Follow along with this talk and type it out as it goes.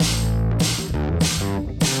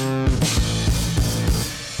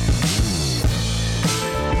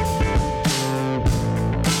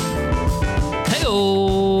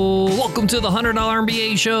to the $100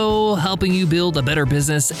 MBA show, helping you build a better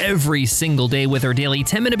business every single day with our daily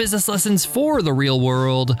 10-minute business lessons for the real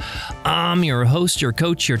world. I'm your host, your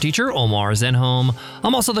coach, your teacher, Omar Zenhom.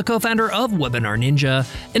 I'm also the co-founder of Webinar Ninja,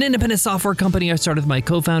 an independent software company I started with my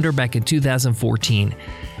co-founder back in 2014.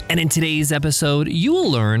 And in today's episode, you will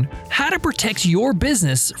learn how to protect your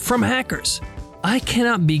business from hackers. I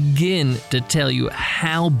cannot begin to tell you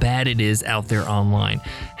how bad it is out there online.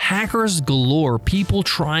 Hackers galore, people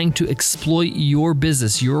trying to exploit your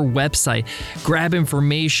business, your website, grab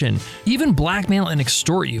information, even blackmail and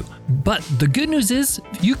extort you. But the good news is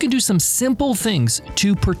you can do some simple things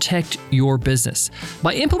to protect your business.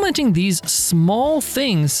 By implementing these small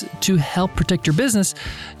things to help protect your business,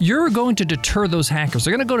 you're going to deter those hackers.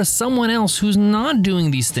 They're going to go to someone else who's not doing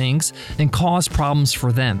these things and cause problems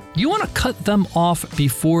for them. You want to cut them off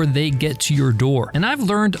before they get to your door. And I've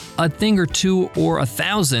learned a thing or two or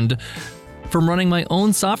 1,000 from running my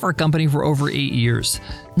own software company for over 8 years.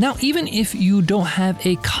 Now, even if you don't have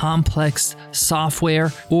a complex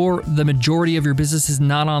software or the majority of your business is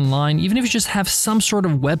not online, even if you just have some sort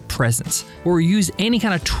of web presence or use any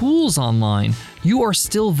kind of tools online, you are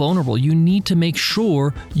still vulnerable. You need to make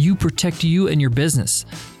sure you protect you and your business.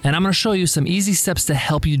 And I'm going to show you some easy steps to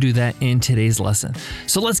help you do that in today's lesson.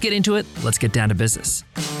 So let's get into it. Let's get down to business.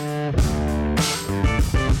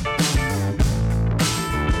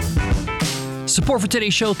 Support for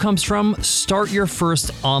today's show comes from Start Your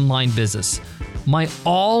First Online Business, my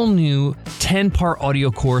all-new 10-part audio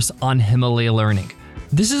course on Himalaya Learning.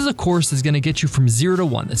 This is a course that's going to get you from 0 to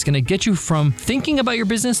 1. It's going to get you from thinking about your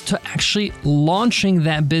business to actually launching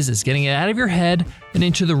that business, getting it out of your head and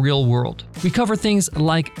into the real world. We cover things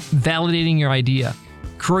like validating your idea,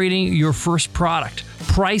 creating your first product,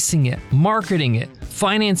 pricing it, marketing it,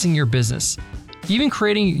 financing your business, even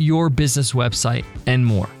creating your business website, and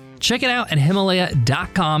more. Check it out at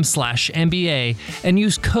Himalaya.com/MBA and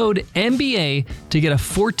use code MBA to get a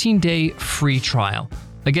 14-day free trial.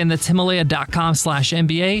 Again, that's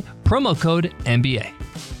Himalaya.com/MBA, promo code MBA.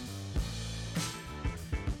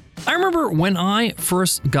 I remember when I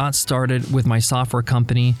first got started with my software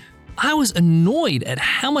company, I was annoyed at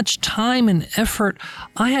how much time and effort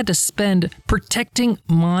I had to spend protecting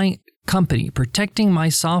my company, protecting my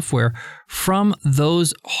software from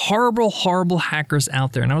those horrible hackers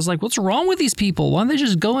out there. And I was like, what's wrong with these people? Why don't they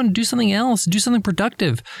just go and do something else, do something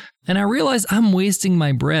productive? And I realized I'm wasting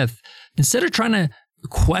my breath. Instead of trying to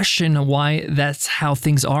question why that's how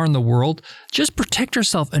things are in the world, just protect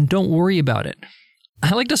yourself and don't worry about it.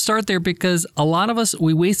 I like to start there because a lot of us,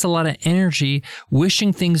 we waste a lot of energy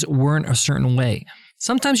wishing things weren't a certain way.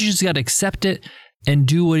 Sometimes you just got to accept it and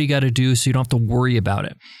do what you got to do so you don't have to worry about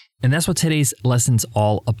it. And that's what today's lesson's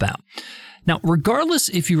all about. Now, regardless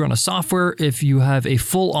if you run a software, if you have a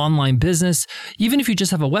full online business, even if you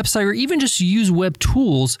just have a website or even just use web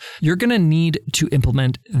tools, you're going to need to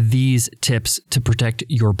implement these tips to protect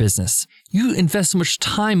your business. You invest so much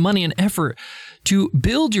time, money, and effort to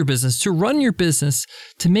build your business, to run your business,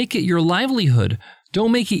 to make it your livelihood.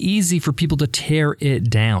 Don't make it easy for people to tear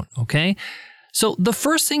it down, okay? So the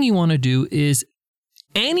first thing you want to do is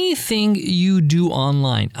anything you do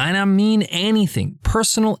online, and I mean anything,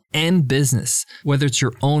 personal and business, whether it's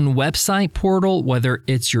your own website portal, whether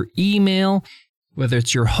it's your email, whether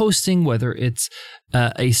it's your hosting, whether it's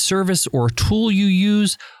a service or a tool you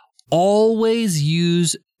use, always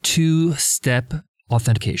use two-step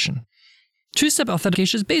authentication. Two-step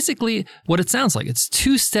authentication is basically what it sounds like. It's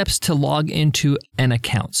 2 steps to log into an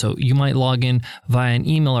account. So you might log in via an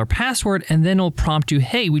email or password, and then it'll prompt you,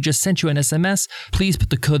 hey, we just sent you an SMS. Please put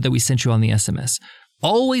the code that we sent you on the SMS.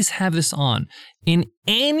 Always have this on. In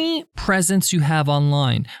any presence you have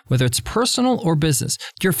online, whether it's personal or business,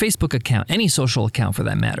 your Facebook account, any social account for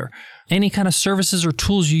that matter, any kind of services or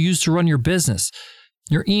tools you use to run your business,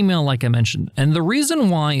 your email, like I mentioned. And the reason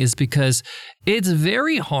why is because it's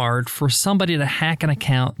very hard for somebody to hack an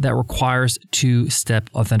account that requires 2-step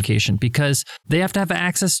authentication because they have to have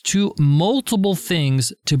access to multiple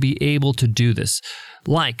things to be able to do this.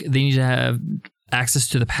 Like they need to have access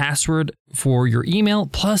to the password for your email,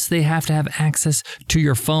 plus they have to have access to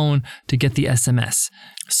your phone to get the SMS.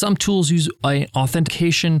 Some tools use an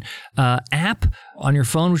authentication app on your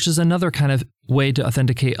phone, which is another kind of way to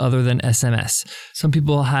authenticate other than SMS. Some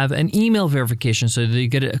people have an email verification, so they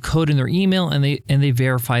get a code in their email and they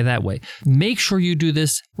verify that way. Make sure you do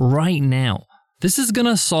this right now. This is going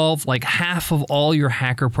to solve like half of all your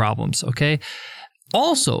hacker problems, okay?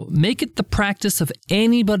 Also, make it the practice of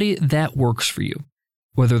anybody that works for you.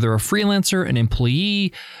 Whether they're a freelancer, an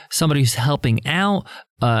employee, somebody who's helping out,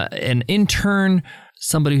 an intern,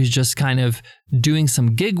 somebody who's just kind of doing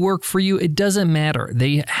some gig work for you. It doesn't matter.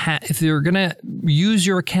 If they're going to use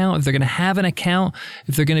your account, if they're going to have an account,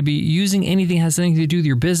 if they're going to be using anything that has anything to do with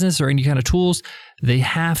your business or any kind of tools, they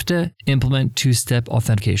have to implement two-step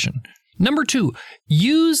authentication. Number 2,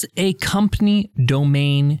 use a company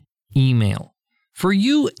domain email for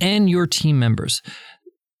you and your team members.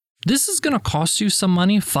 This is going to cost you some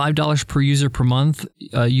money, $5 per user per month,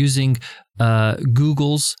 using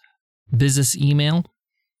Google's business email.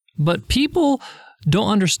 But people don't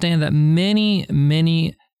understand that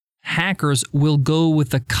many hackers will go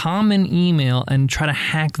with the common email and try to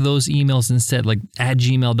hack those emails instead, like at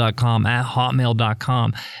gmail.com, at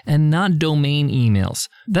hotmail.com, and not domain emails.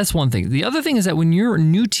 That's one thing. The other thing is that when your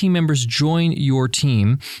new team members join your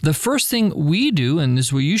team, the first thing we do, and this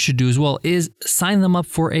is what you should do as well, is sign them up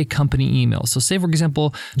for a company email. So say, for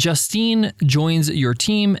example, Justine joins your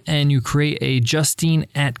team and you create a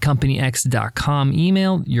justine@companyx.com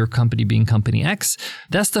email, your company being Company X.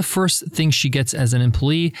 That's the first thing she gets as an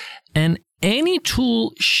employee. And any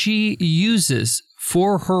tool she uses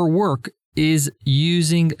for her work is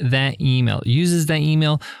using that email, uses that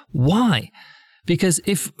email. Why? Because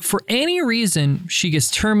if for any reason she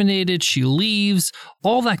gets terminated, she leaves,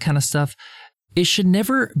 all that kind of stuff, it should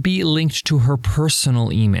never be linked to her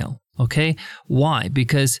personal email. Okay? Why?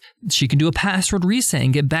 Because she can do a password reset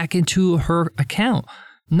and get back into her account.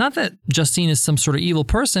 Not that Justine is some sort of evil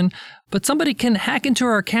person, but somebody can hack into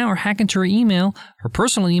her account or hack into her email, her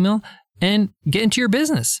personal email, and get into your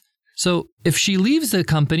business. So if she leaves the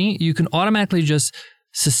company, you can automatically just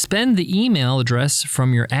suspend the email address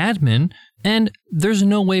from your admin, and there's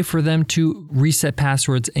no way for them to reset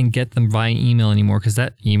passwords and get them via email anymore because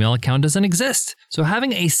that email account doesn't exist. So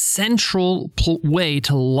having a central way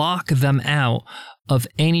to lock them out of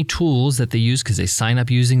any tools that they use because they sign up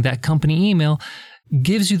using that company email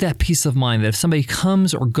gives you that peace of mind that if somebody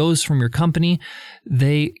comes or goes from your company,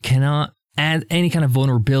 they cannot add any kind of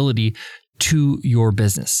vulnerability to your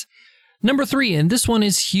business. Number 3, and this one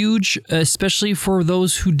is huge, especially for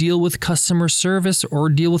those who deal with customer service or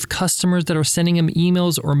deal with customers that are sending them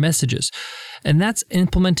emails or messages, and that's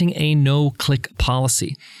implementing a no-click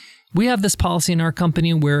policy. We have this policy in our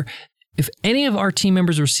company where if any of our team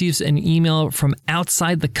members receives an email from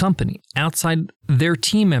outside the company, outside their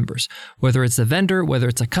team members, whether it's a vendor, whether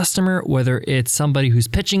it's a customer, whether it's somebody who's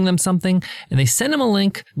pitching them something, and they send them a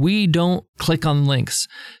link, we don't click on links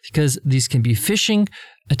because these can be phishing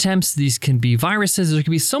attempts, these can be viruses, there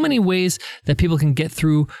can be so many ways that people can get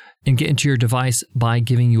through and get into your device by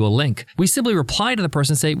giving you a link. We simply reply to the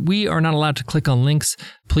person and say, we are not allowed to click on links.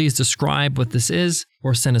 Please describe what this is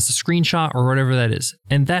or send us a screenshot or whatever that is.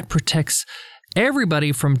 And that protects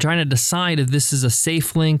everybody from trying to decide if this is a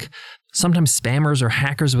safe link. Sometimes spammers or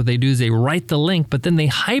hackers, what they do is they write the link, but then they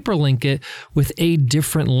hyperlink it with a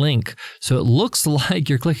different link. So it looks like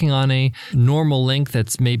you're clicking on a normal link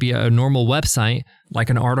that's maybe a normal website, like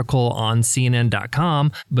an article on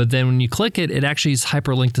CNN.com, but then when you click it, it actually is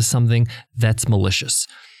hyperlinked to something that's malicious.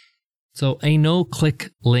 So a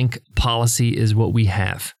no-click link policy is what we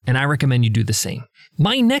have, and I recommend you do the same.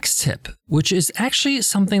 My next tip, which is actually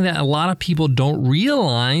something that a lot of people don't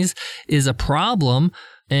realize is a problem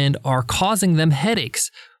and are causing them headaches.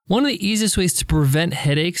 One of the easiest ways to prevent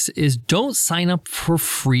headaches is don't sign up for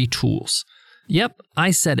free tools. Yep,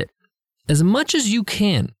 I said it. As much as you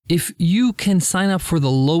can, if you can sign up for the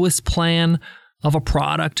lowest plan of a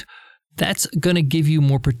product, that's going to give you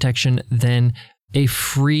more protection than a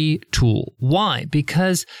free tool. Why?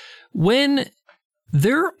 Because when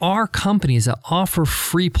there are companies that offer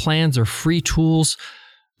free plans or free tools,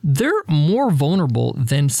 they're more vulnerable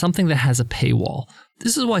than something that has a paywall.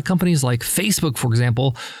 This is why companies like Facebook, for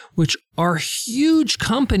example, which are huge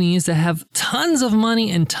companies that have tons of money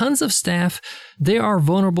and tons of staff, they are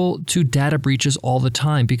vulnerable to data breaches all the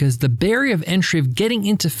time because the barrier of entry of getting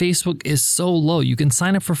into Facebook is so low. You can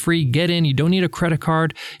sign up for free, get in, you don't need a credit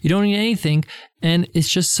card, you don't need anything, and it's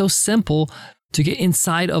just so simple to get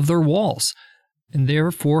inside of their walls. And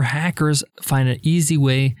therefore, hackers find an easy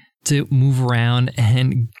way to move around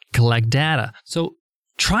and collect data. So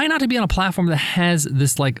try not to be on a platform that has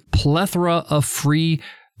this like plethora of free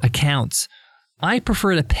accounts. I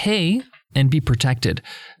prefer to pay and be protected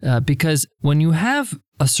because when you have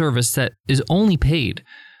a service that is only paid,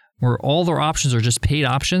 where all their options are just paid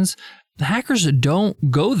options, the hackers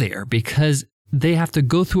don't go there because they have to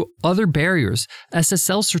go through other barriers,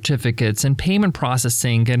 SSL certificates and payment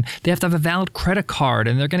processing, and they have to have a valid credit card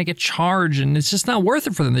and they're going to get charged and it's just not worth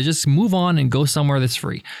it for them. They just move on and go somewhere that's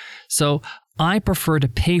free. So I prefer to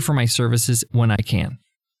pay for my services when I can.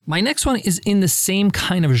 My next one is in the same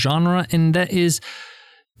kind of genre, and that is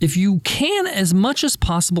If you can, as much as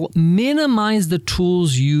possible, minimize the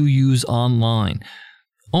tools you use online.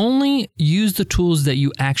 Only use the tools that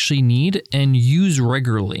you actually need and use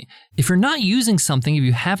regularly. If you're not using something, if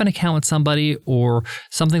you have an account with somebody or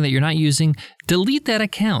something that you're not using, delete that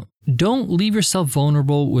account. Don't leave yourself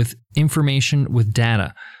vulnerable with information, with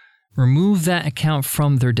data. Remove that account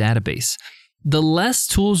from their database. The less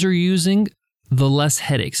tools you're using, the less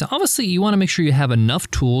headaches. Obviously, you want to make sure you have enough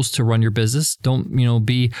tools to run your business. Don't,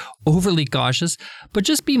 be overly cautious, but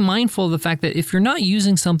just be mindful of the fact that if you're not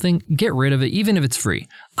using something, get rid of it, even if it's free.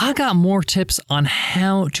 I got more tips on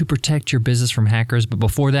how to protect your business from hackers, but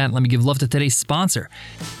before that, let me give love to today's sponsor.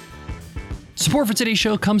 Support for today's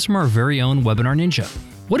show comes from our very own Webinar Ninja.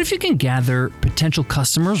 What if you can gather potential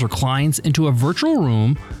customers or clients into a virtual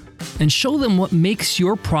room and show them what makes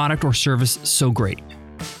your product or service so great?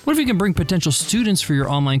 What if you can bring potential students for your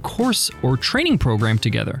online course or training program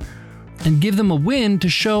together and give them a win to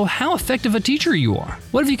show how effective a teacher you are?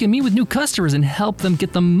 What if you can meet with new customers and help them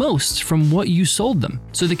get the most from what you sold them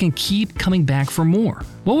so they can keep coming back for more?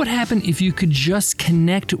 What would happen if you could just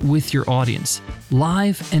connect with your audience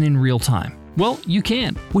live and in real time? Well, you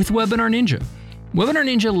can with Webinar Ninja. Webinar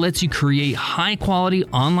Ninja lets you create high-quality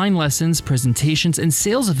online lessons, presentations, and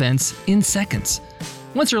sales events in seconds.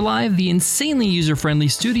 Once you're live, the insanely user-friendly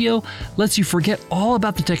studio lets you forget all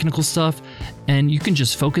about the technical stuff, and you can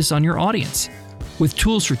just focus on your audience. With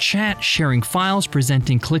tools for chat, sharing files,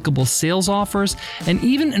 presenting clickable sales offers, and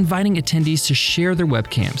even inviting attendees to share their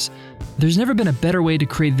webcams, there's never been a better way to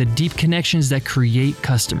create the deep connections that create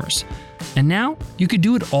customers. And now, you could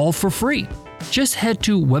do it all for free. Just head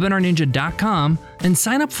to webinarninja.com and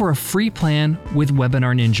sign up for a free plan with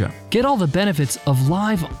Webinar Ninja. Get all the benefits of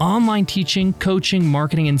live online teaching, coaching,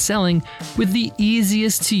 marketing, and selling with the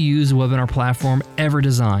easiest to use webinar platform ever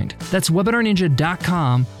designed. That's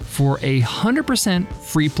webinarninja.com for a 100%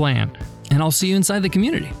 free plan. And I'll see you inside the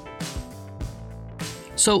community.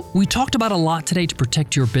 So we talked about a lot today to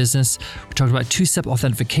protect your business. We talked about two-step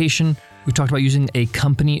authentication. We talked about using a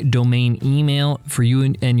company domain email for you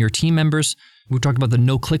and your team members. We talked about the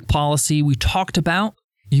no-click policy. We talked about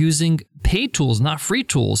using paid tools, not free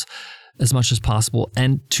tools, as much as possible,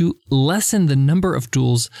 and to lessen the number of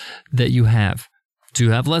tools that you have to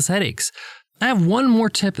have less headaches. I have one more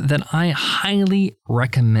tip that I highly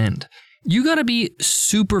recommend. You got to be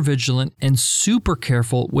super vigilant and super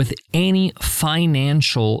careful with any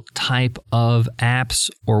financial type of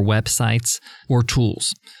apps or websites or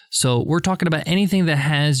tools. So we're talking about anything that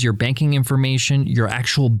has your banking information, your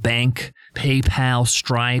actual bank, PayPal,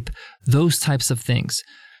 Stripe, those types of things.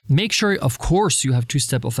 Make sure, of course, you have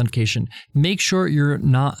two-step authentication. Make sure you're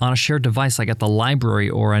not on a shared device like at the library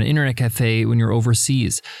or an internet cafe when you're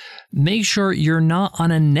overseas. Make sure you're not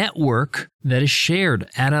on a network that is shared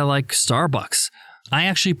at a Starbucks. I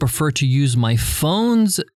actually prefer to use my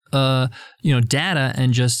phone's data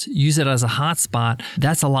and just use it as a hotspot.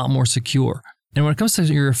 That's a lot more secure. And when it comes to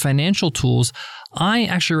your financial tools, I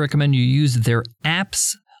actually recommend you use their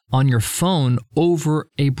apps on your phone over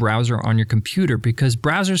a browser on your computer because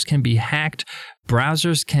browsers can be hacked.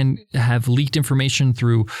 Browsers can have leaked information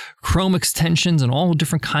through Chrome extensions and all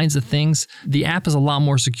different kinds of things. The app is a lot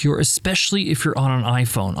more secure, especially if you're on an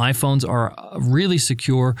iPhone. iPhones are really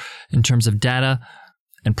secure in terms of data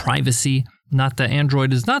and privacy. Not that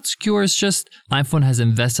Android is not secure, it's just iPhone has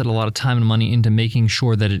invested a lot of time and money into making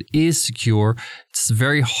sure that it is secure. It's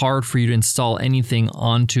very hard for you to install anything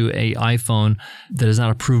onto an iPhone that is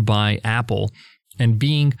not approved by Apple. And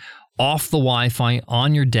being off the Wi-Fi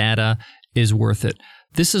on your data is worth it.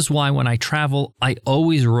 This is why when I travel, I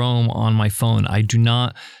always roam on my phone. I do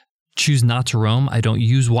not choose not to roam. I don't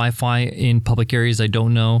use Wi-Fi in public areas I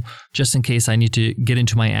don't know, just in case I need to get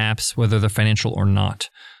into my apps, whether they're financial or not.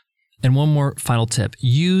 And one more final tip,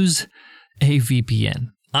 use a VPN.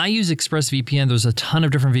 I use ExpressVPN. There's a ton of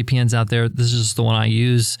different VPNs out there. This is just the one I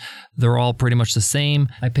use. They're all pretty much the same.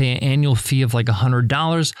 I pay an annual fee of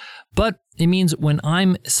 $100, but it means when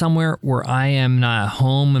I'm somewhere where I am not at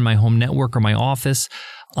home in my home network or my office,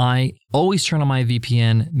 I always turn on my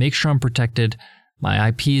VPN, make sure I'm protected, my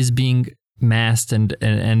IP is being masked and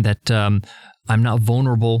that I'm not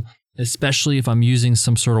vulnerable, especially if I'm using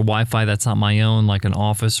some sort of Wi-Fi that's not my own, like an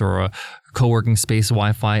office or a co-working space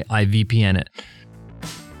Wi-Fi, I VPN it.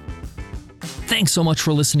 Thanks so much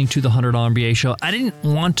for listening to the $100 MBA show. I didn't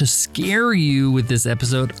want to scare you with this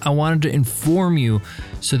episode. I wanted to inform you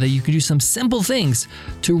so that you can do some simple things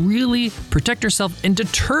to really protect yourself and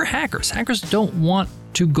deter hackers. Hackers don't want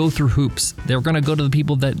to go through hoops. They're going to go to the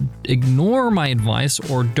people that ignore my advice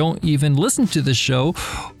or don't even listen to the show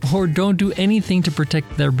or don't do anything to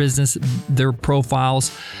protect their business, their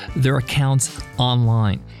profiles, their accounts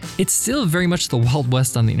online. It's still very much the Wild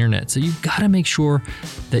West on the internet. So you've got to make sure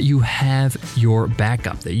that you have your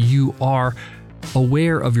backup, that you are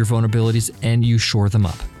aware of your vulnerabilities and you shore them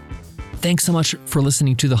up. Thanks so much for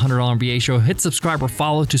listening to the $100 MBA show. Hit subscribe or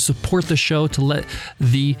follow to support the show, to let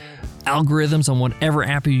the algorithms on whatever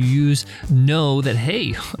app you use know that,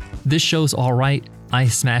 hey, this show's all right. I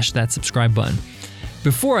smashed that subscribe button.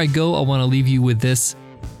 Before I go, I want to leave you with this.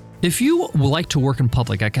 If you would like to work in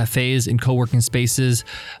public, at cafes, in co-working spaces,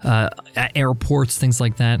 at airports, things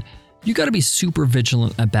like that, you got to be super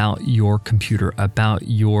vigilant about your computer, about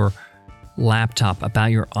your laptop, about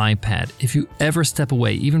your iPad. If you ever step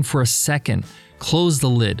away, even for a second, close the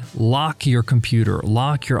lid, lock your computer,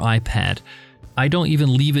 lock your iPad. I don't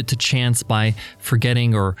even leave it to chance by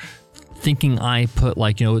forgetting or thinking I put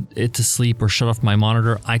it to sleep or shut off my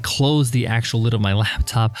monitor. I close the actual lid of my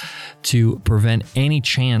laptop to prevent any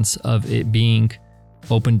chance of it being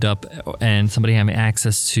opened up and somebody having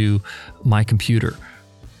access to my computer.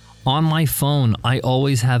 On my phone, I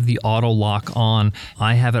always have the auto lock on.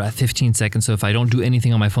 I have it at 15 seconds, so if I don't do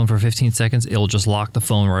anything on my phone for 15 seconds, it'll just lock the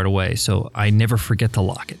phone right away, so I never forget to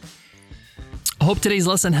lock it. I hope today's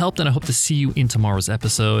lesson helped, and I hope to see you in tomorrow's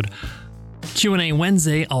episode. Q&A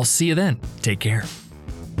Wednesday. I'll see you then. Take care.